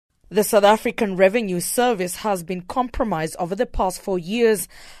The South African Revenue Service has been compromised over the past 4 years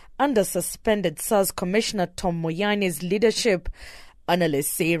under suspended SARS Commissioner Tom Moyane's leadership.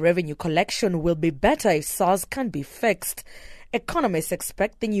 Analysts say revenue collection will be better if SARS can be fixed. Economists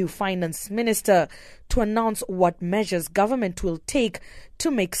expect the new finance minister to announce what measures government will take to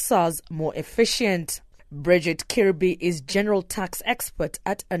make SARS more efficient. Bridget Kirby is general tax expert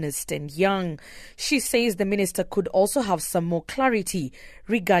at Ernst & Young. She says the minister could also have some more clarity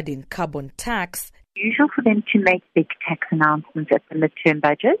regarding carbon tax. Usual for them to make big tax announcements at the midterm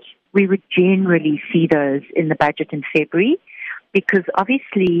budget. We would generally see those in the budget in February because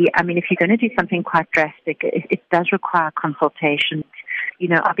obviously, if you're going to do something quite drastic, it does require consultation.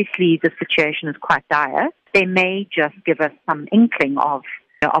 Obviously the situation is quite dire. They may just give us some inkling of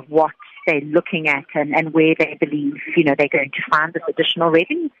what they're looking at and where they believe, they're going to find this additional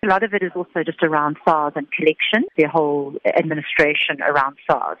revenue. A lot of it is also just around SARS and collection, their whole administration around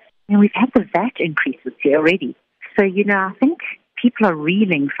SARS. We've had the VAT increases here already. So, I think people are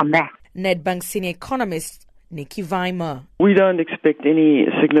reeling from that. Nedbank senior economist Nikki Weimer. We don't expect any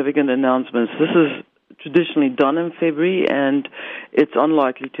significant announcements. This is traditionally done in February and it's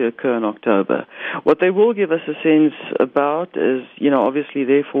unlikely to occur in October. What they will give us a sense about is, obviously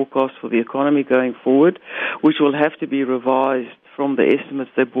their forecast for the economy going forward, which will have to be revised from the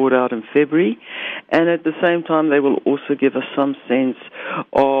estimates they brought out in February. And at the same time, they will also give us some sense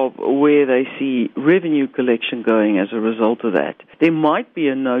of where they see revenue collection going as a result of that. There might be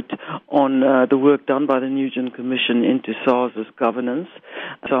a note on the work done by the Nugent Commission into SARS's governance,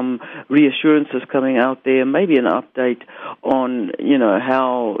 some reassurances coming out there, maybe an update on,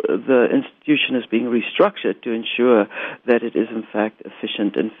 how the institution is being restructured to ensure that it is in fact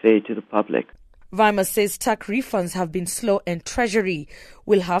efficient and fair to the public. Weimer says tax refunds have been slow and Treasury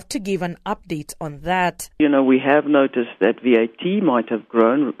will have to give an update on that. We have noticed that VAT might have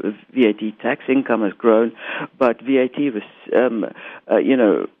grown, VAT tax income has grown, but VAT,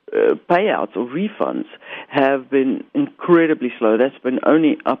 payouts or refunds have been incredibly slow. That's been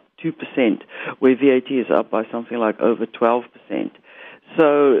only up 2%, where VAT is up by something like over 12%.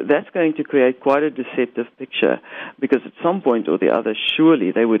 So that's going to create quite a deceptive picture because at some point or the other,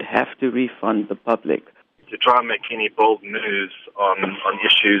 surely they would have to refund the public. To try and make any bold moves on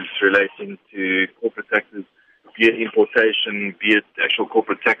issues relating to corporate taxes, be it importation, be it actual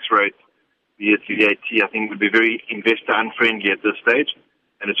corporate tax rate, be it VAT, I think would be very investor unfriendly at this stage.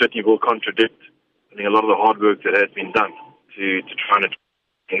 And it certainly will contradict, a lot of the hard work that has been done to try and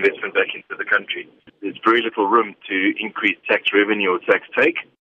investment back into the country. There's very little room to increase tax revenue or tax take.